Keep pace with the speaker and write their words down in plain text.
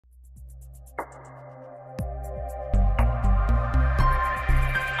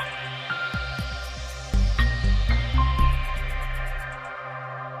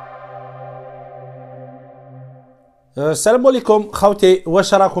السلام عليكم خوتي،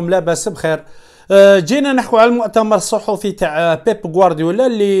 واش راكم لاباس بخير؟ جينا نحكوا على المؤتمر الصحفي تاع بيب غوارديولا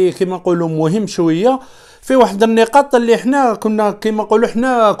اللي كيما نقولوا مهم شويه في واحد النقاط اللي حنا كنا كيما نقولوا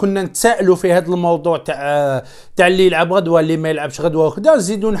حنا كنا نتسائلوا في هذا الموضوع تاع اللي يلعب غدوه اللي ما يلعبش غدوه وكذا.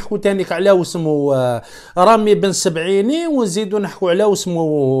 نزيدوا نحكوا ثاني على واسمو رامي بن سبعيني، ونزيدوا نحكوا على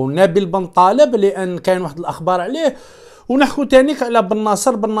واسمو نبيل بن طالب لان كاين واحد الاخبار عليه، ونحكوا تانيك على بن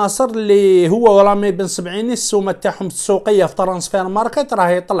ناصر اللي هو ورامي بن سبعيني السومه تاعهم السوقيه في ترانسفير ماركت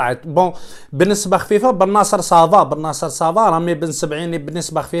راهي طلعت بون بنسبه خفيفه. بن ناصر صافا، رامي بن سبعيني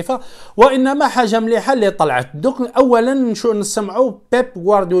بنسبه خفيفه، وانما حاجه مليحه اللي طلعت. دوك اولا نسمعوا بيب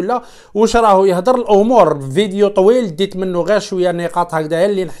غوارديولا واش راهو يهضر. الامور فيديو طويل ديت منه غير شويه نقاط هكذا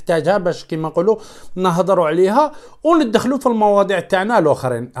اللي نحتاجها باش كيما نقولوا نهضروا عليها وندخلوا في المواضيع تاعنا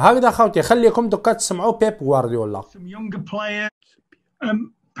الاخرين. هكذا خوتي خليكم دوكا تسمعوا بيب غوارديولا. Players.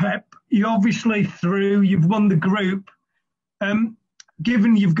 Pep, you obviously you've won the group.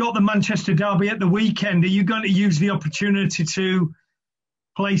 Given you've got the Manchester derby at the weekend, are you going to use the opportunity to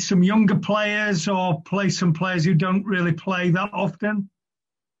play some younger players or play some players who don't really play that often?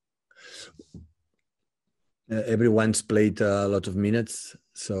 Everyone's played a lot of minutes,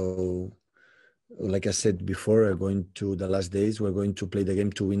 so like I said before, going to the last days, we're going to play the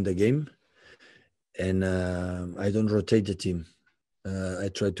game to win the game. And I don't rotate the team. I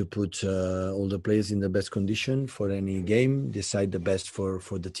try to put all the players in the best condition for any game, decide the best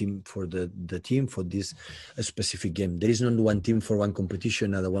for the team, for the team for this specific game. There is not one team for one competition,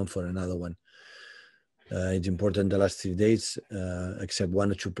 another one for another one. It's important the last 3 days, except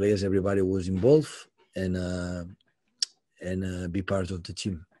 1 or 2 players, everybody was involved and be part of the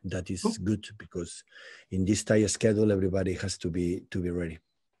team. That is good because in this tight schedule, everybody has to be ready.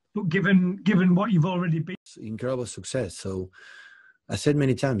 But given what you've already been, incredible success. So I said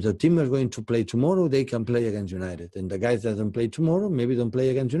many times, the team is going to play tomorrow, they can play against United, and the guys that don't play tomorrow maybe don't play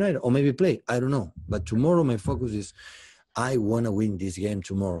against United, or maybe play, I don't know. But tomorrow my focus is I want to win this game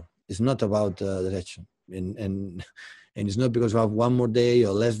tomorrow. It's not about the election, and it's not because we have one more day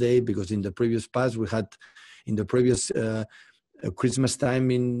or less day, because in the previous past we had, in the previous Christmas time,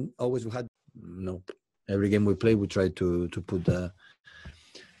 always we had no. Every game we play, we try to put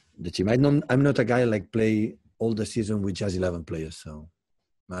the team. I'm not a guy like play all the season with just 11 players, so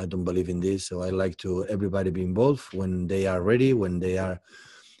I don't believe in this. So I like to everybody be involved when they are ready, when they are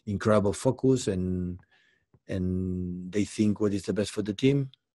incredible focus and they think what is the best for the team.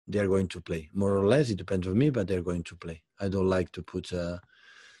 They are going to play more or less. It depends on me, but they're going to play. I don't like to put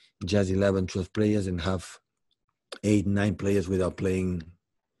just 11, 12 players and have 8, 9 players without playing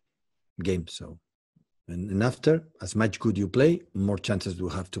games. So. And after, as much good you play, more chances you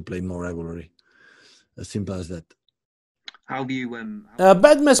have to play more regularly. As simple as that. How do you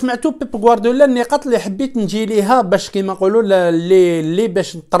بعد ما سمعتوا بيب غوارديولا النقاط اللي حبيت نجي ليها باش كيما نقولوا اللي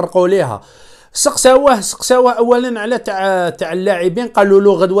باش نطرقوا ليها. سقساوه اولا على تاع اللاعبين، قالوا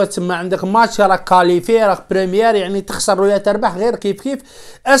له غدوه تما عندك ماتش راك كاليفي راك بريمير، يعني تخسر ولا تربح غير كيف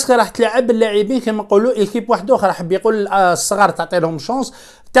اسك راح تلعب اللاعبين كيما نقولوا ايكيب واحد اخر. حب يقول الصغار تعطي لهم شونس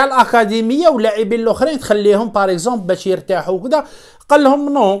تاع الاكاديميه واللاعبين الاخرين تخليهم باغ اكزومبل باش يرتاحوا وكذا. قال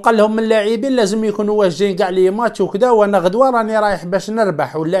لهم نو، قال لهم اللاعبين لازم يكونوا واجدين كاع لي ماتش وكذا، وانا غدوه راني رايح باش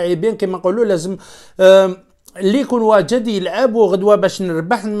نربح، واللاعبين كيما نقولوا لازم اللي يكون واجد يلعب وغدوه باش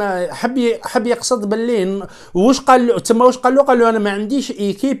نربح. ما حب يقصد باللي واش قال تما، واش قال له انا ما عنديش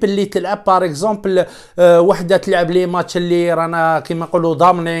ايكيب اللي تلعب باغ اكزومبل وحده تلعب لي ماتش اللي رانا كيما نقولوا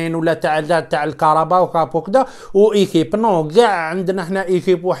ضامنين ولا تاع الكهرباء وكاب وكذا وايكيب نو، كاع عندنا احنا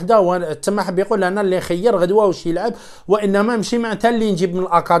ايكيب وحده. تما حب يقول انا اللي خير غدوه واش يلعب، وانما ماشي معناتها اللي نجيب من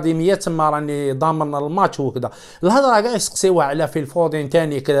الاكاديميه تما راني ضامن الماتش وكذا. الهضره كاع يسقسيوها على في الفودين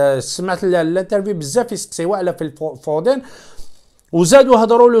ثاني، سمعت الانترفيو بزاف يسقسيوها على في الفودين، وزادوا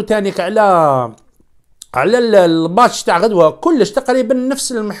هضروا له تانيك على الماتش تاع غدوه كلش تقريبا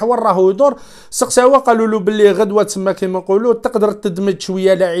نفس المحور راهو يدور. سقساوه قالوا له باللي غدوه تسمى كيما نقولوا تقدر تدمج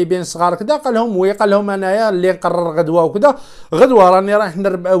شويه لاعبين صغار كذا. قال لهم وي، قال لهم انايا اللي نقرر غدوه وكذا، غدوه راني رايح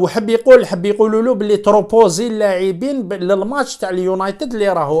نربح. وحب يقولوا له باللي تروبوزي اللاعبين للماتش تاع اليونايتد اللي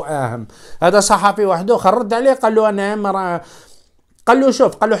راهو اهم. هذا صحفي واحد اخر رد عليه قال له انا قال له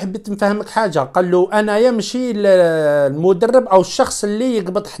شوف، قال له حبيت نفهمك حاجه، قال له انايا ماشي المدرب او الشخص اللي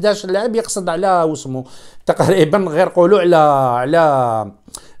يقبض 11 لاعب، يقصد على واسمه تقريبا غير قولوا على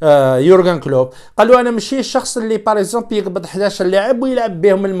يورغن كلوب. قال له انا ماشي الشخص اللي باغ اكزومبل يقبض 11 لاعب ويلعب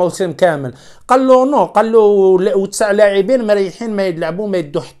بهم الموسم كامل. قال له نو، قال له و9 لاعبين مريحين ما يلعبوا ما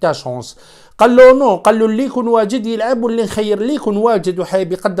يدوا حتى شونس. قال له نو، قال له اللي يكون واجد يلعب واللي نخير اللي يكون واجد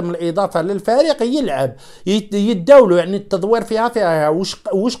وحايب يقدم الاضافه للفريق يلعب يتداولوا، يعني التدوير فيها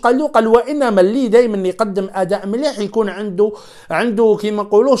واش قال له؟ قال وانما اللي دائما يقدم اداء مليح يكون عنده كيما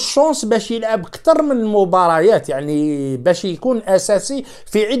نقولوا الشونس باش يلعب اكثر من المباريات، يعني باش يكون اساسي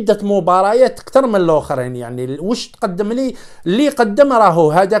في عده مباريات اكثر من الاخرين. يعني واش تقدم لي اللي قدم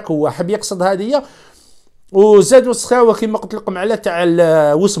راهو هذاك هو حب يقصد هذه. وزادوا السخاوه كما قلت لكم على تاع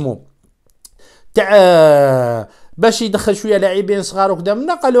واسمو تاع باش يدخل شويه لاعبين صغار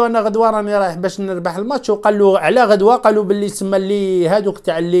وقدامنا. قالوا انا غدوه راني رايح باش نربح الماتش، وقال له على غدوه قالوا باللي تسمى اللي هذوك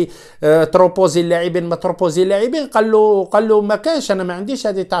تاع اللي تروبوزي اللاعبين ما تروبوزي اللاعبين. قال له ما كانش، انا ما عنديش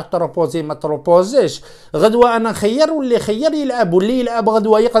هذه تاع تروبوزي ما تروبوزيش، غدوه انا نخير واللي خير يلعب، واللي يلعب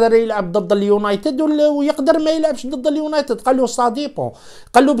غدوه يقدر يلعب ضد اليونايتد ويقدر ما يلعبش ضد اليونايتد. قال له صاديبون،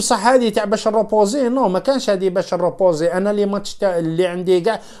 قال له بصح هذه تاع باش نروبوزي نو ما كانش هذه باش نروبوزي، انا لي ماتش اللي عندي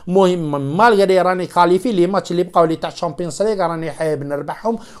كاع مهم مالغري راني كاليفي لي ماتش اللي بقاو لي تاع الشامبيونز ليغ راني حابب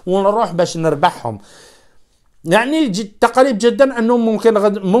نربحهم ونروح باش نربحهم. يعني تقريب جدا انه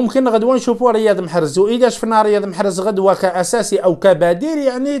ممكن غدوه نشوفوا رياض محرز، واذا شفنا رياض محرز غدوه كاساسي او كبديل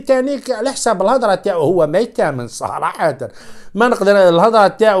يعني تاني على حساب الهضره تاعو هو ما يتامن صراحه. ما نقدر الهضره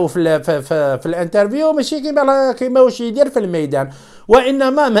تاعو في الانترفيو ماشي كيما واش يدير في الميدان،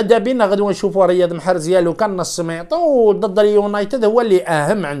 وانما ماذا بينا غدوه نشوفوا رياض محرز لو كان نص ميطو ضد اليونايتد هو اللي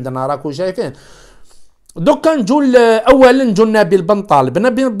اهم عندنا راكو شايفين. دوكا نجو اولا نجو نبيل بن طالب.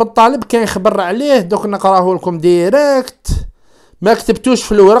 نبيل بن طالب كاين خبر عليه دوك نقراه لكم ديريكت، ما كتبتوش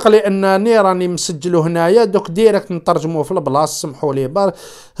في الورق لانني راني مسجلو هنايا، دوك ديريكت نترجموه في البلاصه سمحوا لي بار.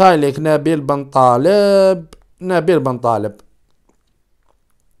 هاي ليك نبيل بن طالب. نبيل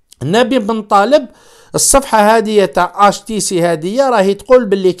بن طالب الصفحه هذه تاع اش تي سي هذه راهي تقول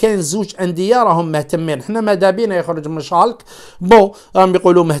باللي كاين زوج انديه راهم مهتمين. حنا ماذا بينا يخرج من شالك راهم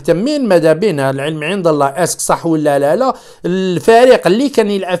يقولوا مهتمين، ماذا بينا العلم عند الله اسك صح ولا لا. الفريق اللي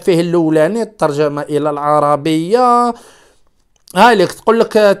كان يلعب فيه الاولاني الترجمه الى العربيه هاي لك تقول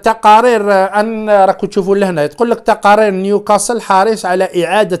لك تقارير ان راكم تشوفوا لهنا تقول لك تقارير نيوكاسل حريص على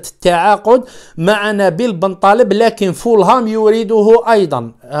اعاده التعاقد مع نبيل بن طالب، لكن فولهام يريده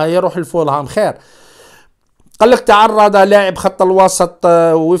ايضا. يروح الفولهام خير. قال لك تعرض لاعب خط الوسط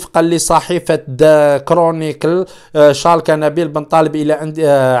وفقا لصحيفة دا كرونيكل شالكا نبيل بن طالب إلى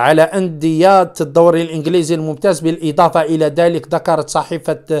على أندية الدوري الإنجليزي الممتاز. بالإضافة إلى ذلك ذكرت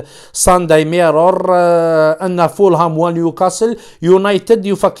صحيفة سانداي ميرور أن فولهام ونيوكاسل يونايتد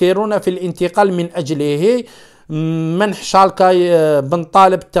يفكرون في الانتقال من أجله. منح شالكا بن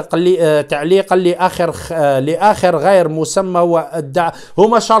طالب تعليقا لاخر غير مسمى وادعى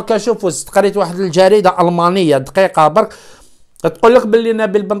هما شالكا. شوفوا قريت واحد الجريده المانيه دقيقه برك تقول لك باللي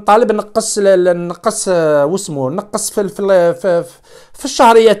نبيل بن طالب نقص واسمه نقص في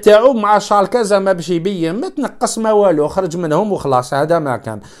الشهريه تاعو مع شالكا زعما باش يبين ما تنقص ما والو، خرج منهم وخلاص. هذا ما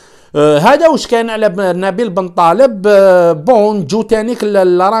كان هذا واش كان على نبيل بن طالب. جو تانيك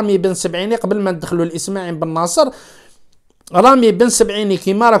رامي بن سبعيني قبل ما ندخلوا الاسماعيلي بن ناصر. رامي بن سبعيني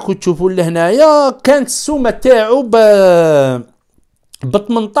كيما راكم تشوفوا لهنايا كانت السومه تاعو ب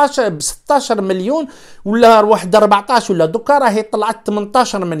 18 ب 16 مليون ولا واحد 14 ولا دوكا راهي طلعت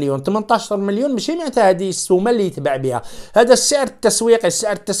 18 مليون. 18 مليون ماشي معناتها هذه السومه اللي يتباع بها، هذا السعر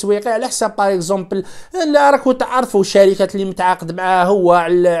التسويقي على حساب باغ اكزومبل لا راكم تعرفوا الشركات اللي متعاقد معها هو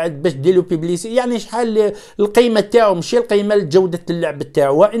باش ديروا بيبليسي، يعني شحال القيمه تاعو ماشي القيمه لجوده اللعب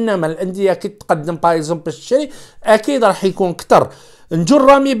تاعو، وانما الانديه كي تقدم باغ اكزومبل الشري اكيد راح يكون كثر. نجو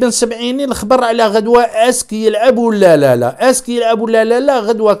رامي بن سبعيني الخبر على غدوه اسكي يلعب ولا لا اسكي يلعب ولا لا.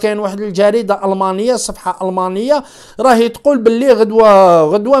 غدوه كاين واحد الجريده المانيه صفحه المانيه راهي تقول باللي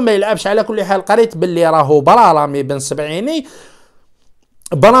غدوه ما يلعبش. على كل حال قريت باللي راهو برا رامي بن سبعيني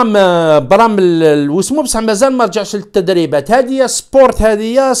برام واسمو بصح مازال ما رجعش للتدريبات. هذه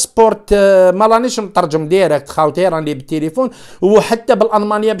سبورت ما رانيش مترجم ديريكت خاوتي راني بالتليفون، وحتى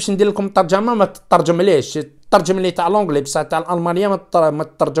بالالمانيه باش ندير لكم ترجمه ما تترجم ليش ترجم لي تاع لونجلي بصح تاع الالمانيه ما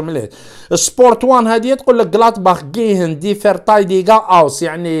تترجم ليه. سبورت وان هذه تقول لك غلاتباخ جيهن دي فيرتايديغا اوس،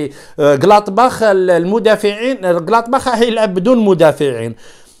 يعني غلاتباخ المدافعين غلاتباخ راح يلعب بدون مدافعين.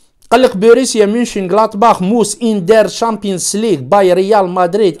 قال لك بوريسيا ميونشن غلاتباخ موس ان دير شامبيونز ليغ باي ريال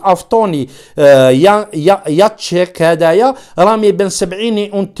مدريد افتوني ياتشيك هدايا رامي بن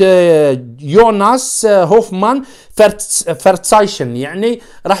سبعيني انت يوناس هوفمان فرتسايشن، يعني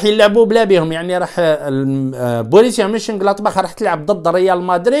راح يلعبوا بلا بهم، يعني راح بوريسيا ميونشن غلاتباخ راح تلعب ضد ريال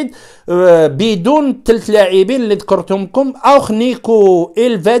مدريد بدون ثلاث لاعبين اللي ذكرتهم لكم، اوخ نيكو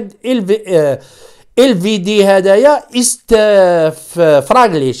الفيدي هدايا است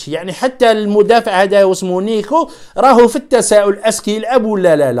فراغليش، يعني حتى المدافع هذا واسمه نيكو راهو في التساؤل اسكي يلعب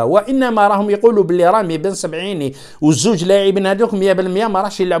ولا لا، وانما راهم يقولوا باللي رامي بن سبعيني والزوج لاعبين هذوك 100% ما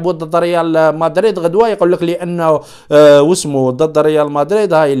راحش يلعبوا ضد ريال مدريد غدوه. يقول لك لانه واسمه ضد ريال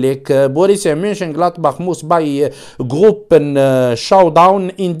مدريد هاي ليك بوريسيا ميونشن غلادباخ موس باي جروبن شاو داون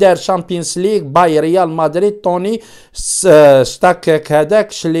ان دير شامبيونز ليغ باي ريال مدريد توني ستاك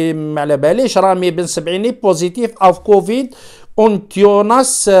هذاك اللي ما على باليش. رامي بن سبعيني بوزيتيف اوف كوفيد und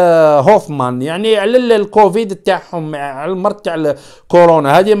يوناس هوفمان، يعني على الكوفيد تاعهم، على المرض تاع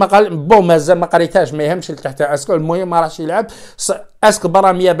الكورونا. هذه ما قال بو مازال ما قريتهاش، ما يهمش تحت اسكو. المهم ما راحش يلعب، اسكو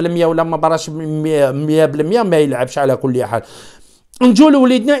برا 100% ولا ما براش 100% ما يلعبش على كل حال. نجو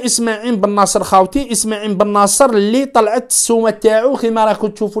لوليدنا اسماعيل بن ناصر خاوتي. اسماعيل بن ناصر اللي طلعت السومه تاعو كيما راكم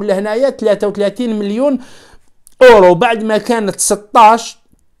تشوفوا لهنايا 33 مليون اورو، بعد ما كانت 16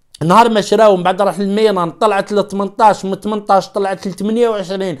 نهار ما شراو، من بعد راح الميلان طلعت ل 18، من 18 طلعت ل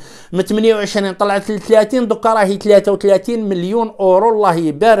 28، من 28 طلعت ل 30، دوكا راهي 33 مليون اورو. الله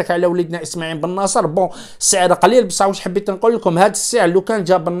يبارك على وليدنا اسماعيل بن ناصر. بون سعر قليل بصح واش حبيت نقول لكم، هذا السعر لو كان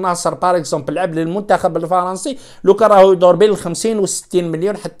جاب الناصر بار اكزومبل لعب للمنتخب الفرنسي لو كان راهو يدور بين 50 و 60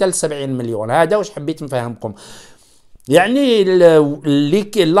 مليون حتى ل 70 مليون. هذا واش حبيت نفهمكم، يعني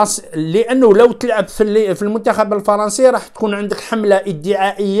لانه لو تلعب في المنتخب الفرنسي راح تكون عندك حمله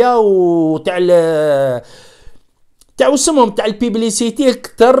ادعائيه وتاع اسمهم تاع البيبليسيتي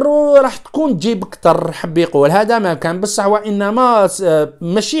اكثر، وراح تكون تجيب اكثر. حب يقول هذا ما كان بصح، وانما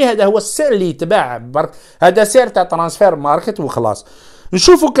ماشي هذا هو السعر اللي يتباع برك، هذا سعر تاع ترانسفير ماركت وخلاص.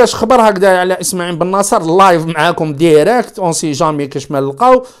 نشوفوا كاش خبر هكذا على اسماعيل بن ناصر لايف معاكم ديريكت اون سي جامي كاش ما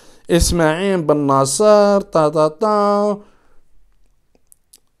نلقاو اسماعيل بن ناصر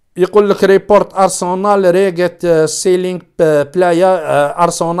يقول لك ريبورت ارسنال ريجت سيلينج بلايا.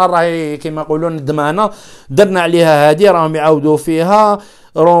 ارسنال راهي كيما يقولون ندمانه، درنا عليها هذه راهم يعاودوا فيها.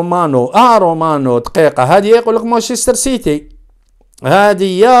 رومانو دقيقه هذه يقول لك مانشستر سيتي،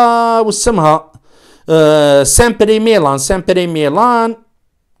 هذه يا واسمها سامبري ميلان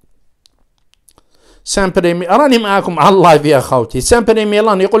راني معاكم على اللايف يا خوتي. سامبري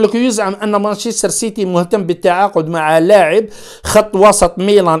ميلان يقول لك يزعم ان مانشستر سيتي مهتم بالتعاقد مع لاعب خط وسط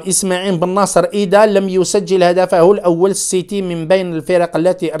ميلان اسماعيل بن ناصر اذا لم يسجل هدفه الاول. السيتي من بين الفرق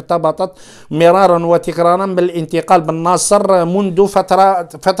التي ارتبطت مرارا وتكرارا بالانتقال بالناصر منذ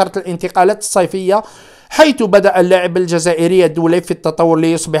فترة الانتقالات الصيفية، حيث بدأ اللاعب الجزائري الدولي في التطور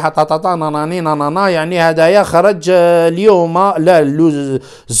ليصبح يعني هذا خرج اليوم لا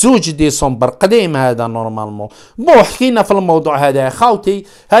زوج ديسمبر قديم هذا نورمالمون. بو حكينا في الموضوع هذا يا خاوتي،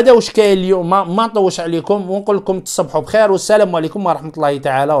 هذا واش كاين اليوم. ما نطوش عليكم ونقول لكم تصبحوا بخير والسلام عليكم ورحمة الله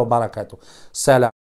تعالى وبركاته. سلام.